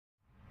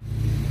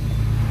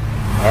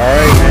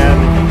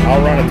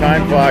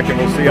time clock and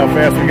we'll see how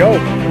fast we go.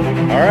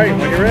 All right,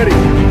 when you're ready.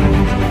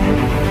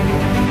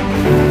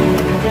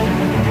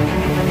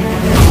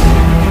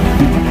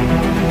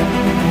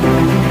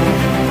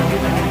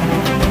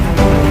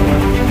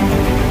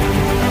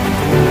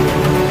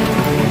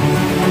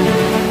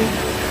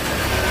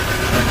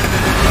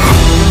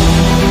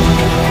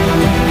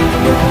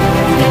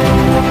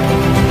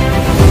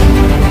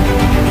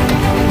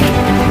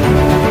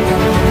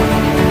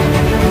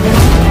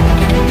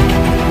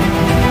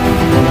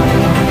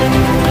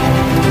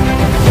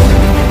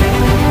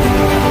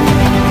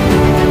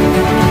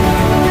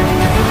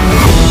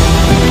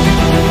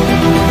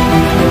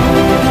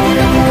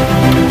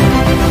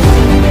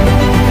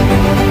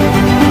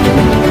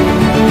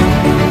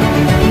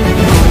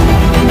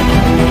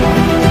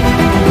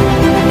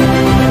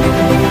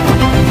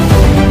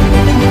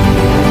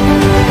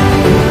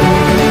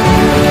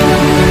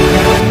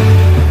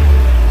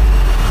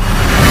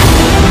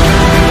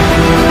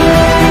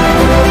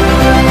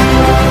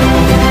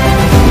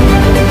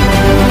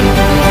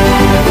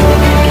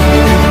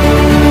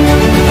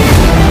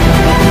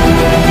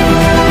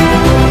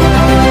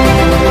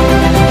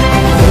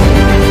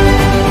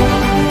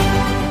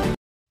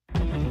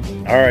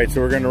 Alright,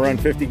 so we're going to run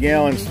 50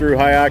 gallons through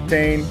high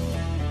octane.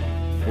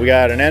 We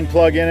got an end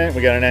plug in it,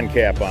 we got an end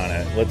cap on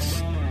it.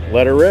 Let's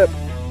let her rip.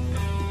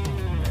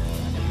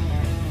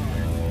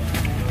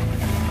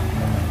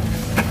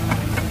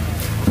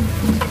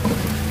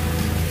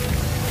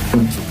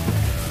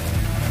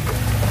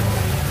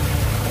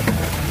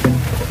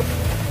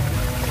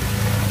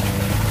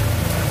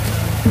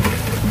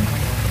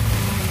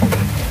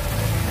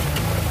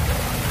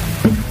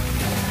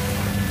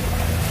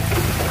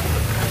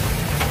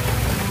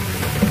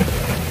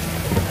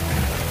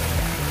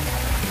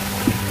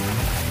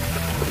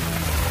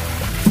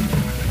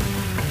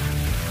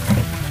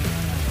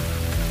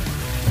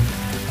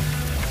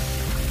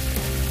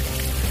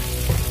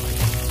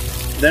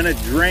 Then it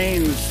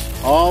drains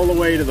all the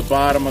way to the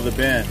bottom of the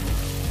bin.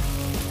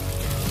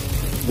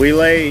 We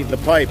lay the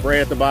pipe right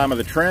at the bottom of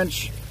the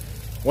trench.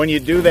 When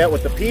you do that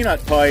with the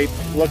peanut pipe,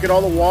 look at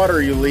all the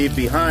water you leave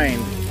behind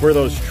where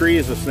those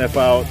trees will sniff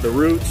out. The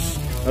roots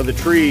of the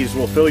trees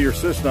will fill your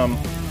system,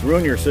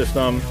 ruin your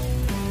system.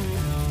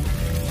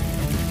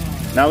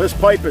 Now this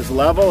pipe is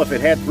level. If it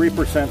had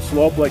 3%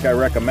 slope like I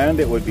recommend,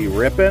 it would be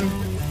ripping.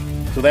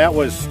 So that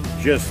was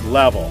just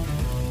level.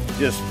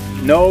 Just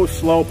no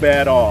slope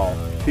at all.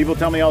 People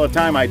tell me all the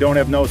time I don't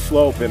have no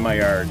slope in my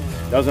yard.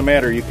 Doesn't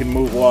matter, you can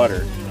move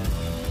water.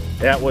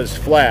 That was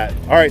flat.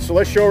 All right, so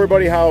let's show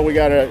everybody how we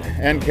got an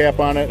end cap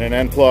on it and an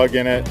end plug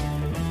in it,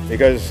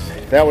 because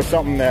that was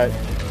something that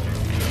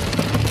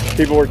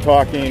people were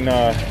talking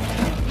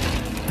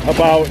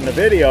about in the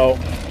video.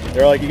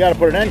 They're like, you got to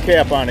put an end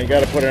cap on it, you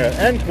got to put an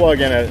end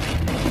plug in it.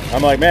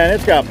 I'm like, man,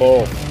 it's got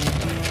both.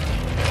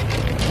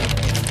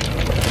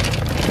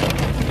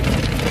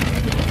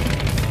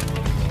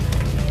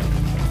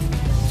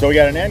 So we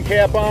got an end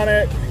cap on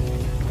it,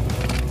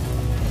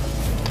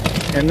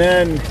 and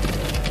then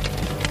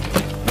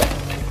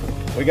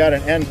we got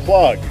an end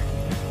plug.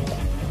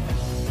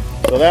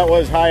 So that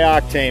was high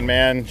octane,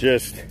 man.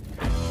 Just,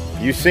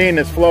 you've seen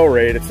this flow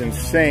rate, it's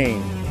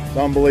insane. It's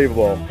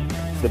unbelievable.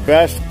 It's the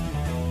best,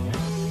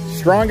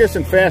 strongest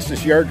and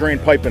fastest yard drain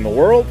pipe in the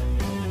world.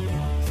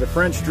 It's the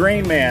French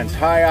Drain Man's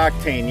high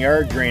octane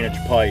yard drainage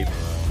pipe,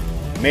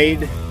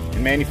 made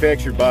and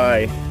manufactured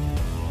by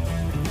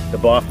the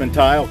Boffman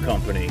Tile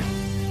Company,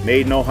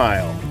 made in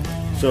Ohio.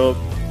 So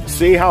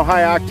see how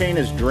high octane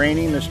is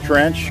draining this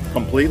trench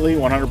completely,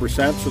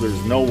 100%, so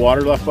there's no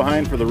water left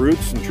behind for the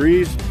roots and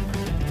trees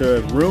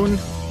to ruin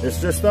this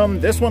system.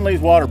 This one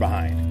leaves water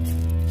behind.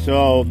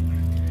 So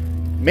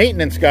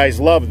maintenance guys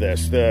love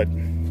this. The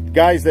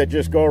guys that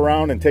just go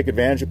around and take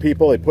advantage of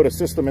people, they put a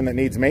system in that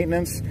needs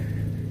maintenance.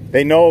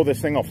 They know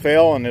this thing will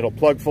fail and it'll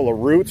plug full of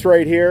roots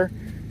right here.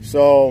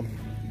 So,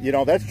 you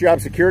know, that's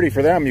job security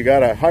for them. You got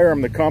to hire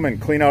them to come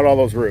and clean out all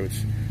those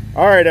roots.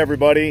 All right,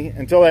 everybody,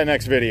 until that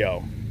next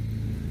video.